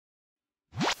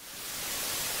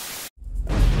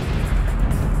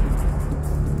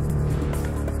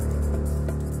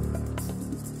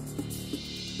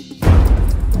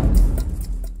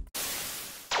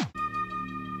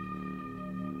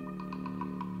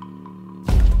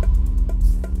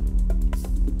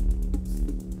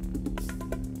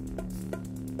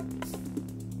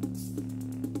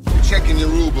in your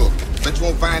rule book. But you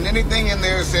won't find anything in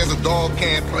there that says a dog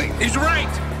can't play. He's right.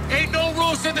 Ain't no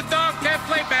rule said the dog can't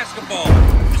play basketball.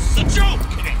 This is a joke.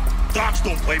 Dogs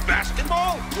don't play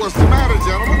basketball. What's the matter,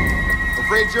 gentlemen?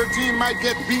 Afraid your team might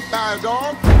get beat by a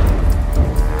dog?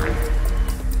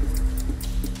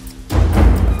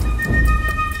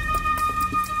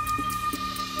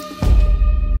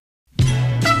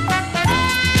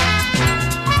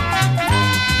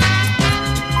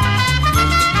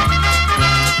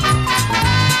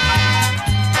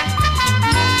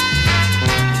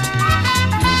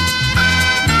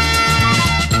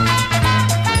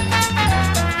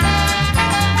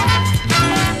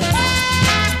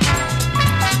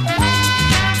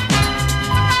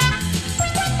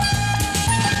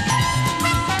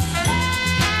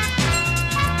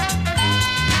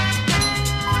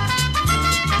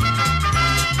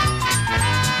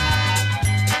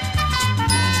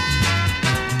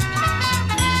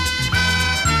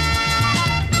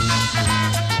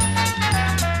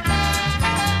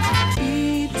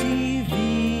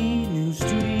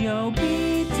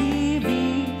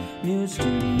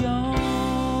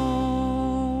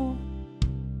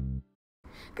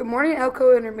 Good morning,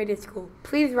 Elko Intermediate School.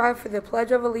 Please rise for the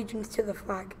Pledge of Allegiance to the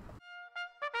flag.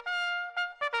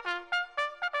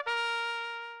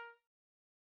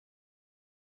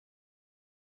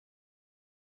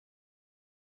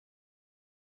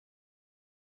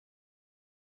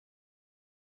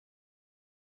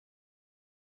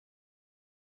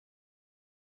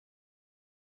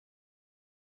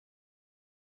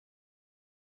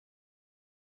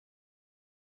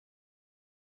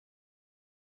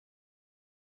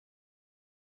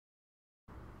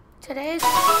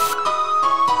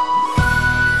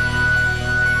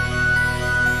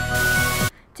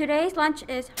 Today's lunch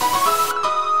is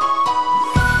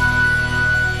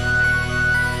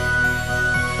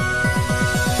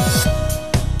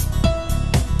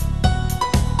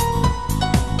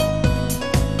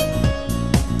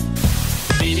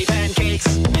mini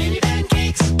pancakes, mini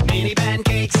pancakes, mini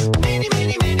pancakes, mini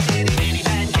pancakes, mini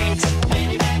pancakes,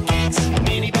 mini pancakes,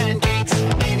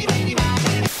 mini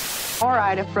pancakes.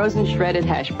 Ore-Ida frozen shredded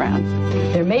hash browns.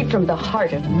 They're made from the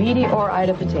heart of meaty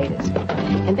Ore-Ida potatoes.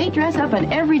 And they dress up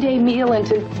an everyday meal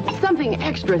into something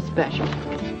extra special.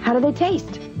 How do they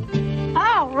taste?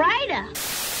 Ore-Ida.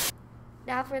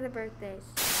 Now for the birthdays.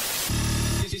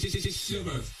 It's your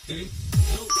birthday.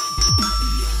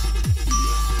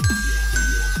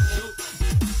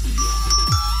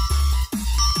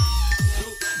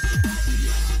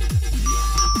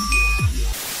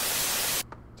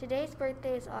 Today's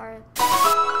birthdays are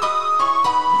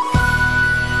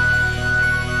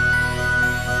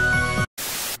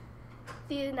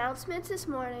the announcements this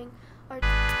morning are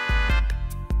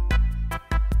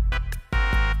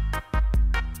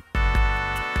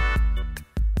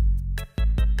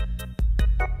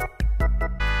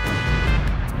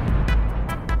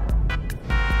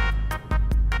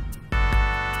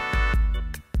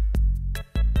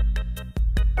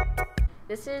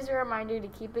This is a reminder to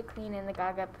keep it clean in the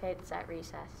Gaga pits at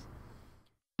recess.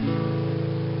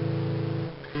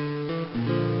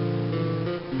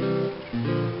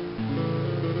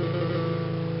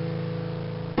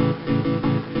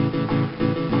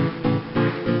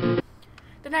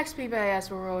 The next PBIS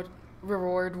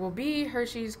reward will be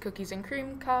Hershey's Cookies and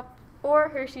Cream Cup or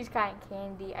Hershey's Cotton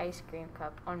Candy Ice Cream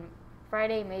Cup on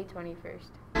Friday, May 21st.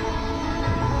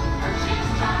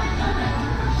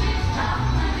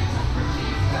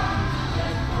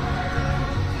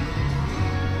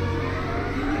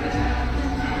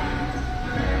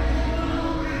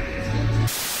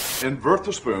 Invert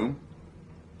the spoon.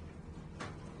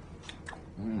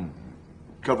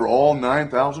 Cover all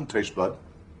 9,000 taste bud.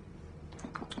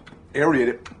 Aerate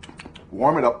it.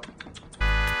 Warm it up.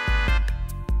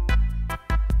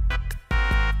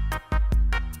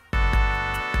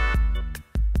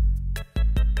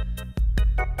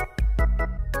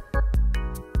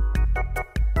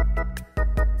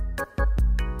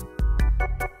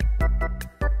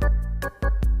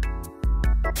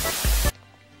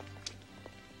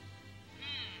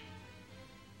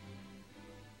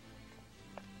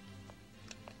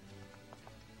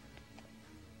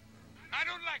 I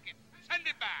don't like it. Send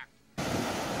it back.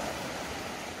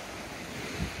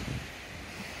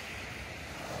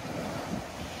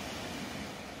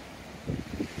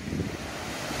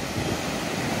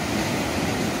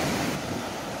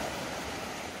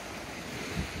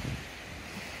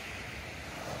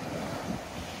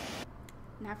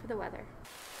 now for the weather.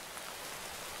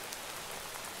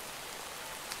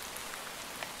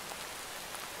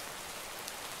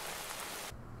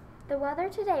 The weather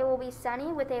today will be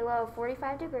sunny with a low of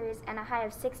 45 degrees and a high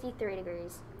of 63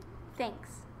 degrees. Thanks.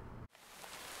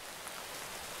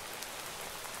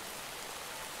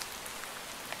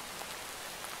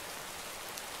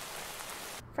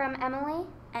 From Emily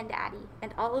and Addie,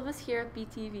 and all of us here at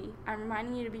BTV, I'm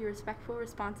reminding you to be respectful,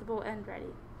 responsible, and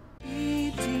ready.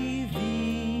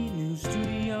 BTV News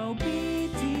Studio,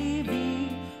 BTV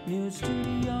News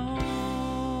Studio.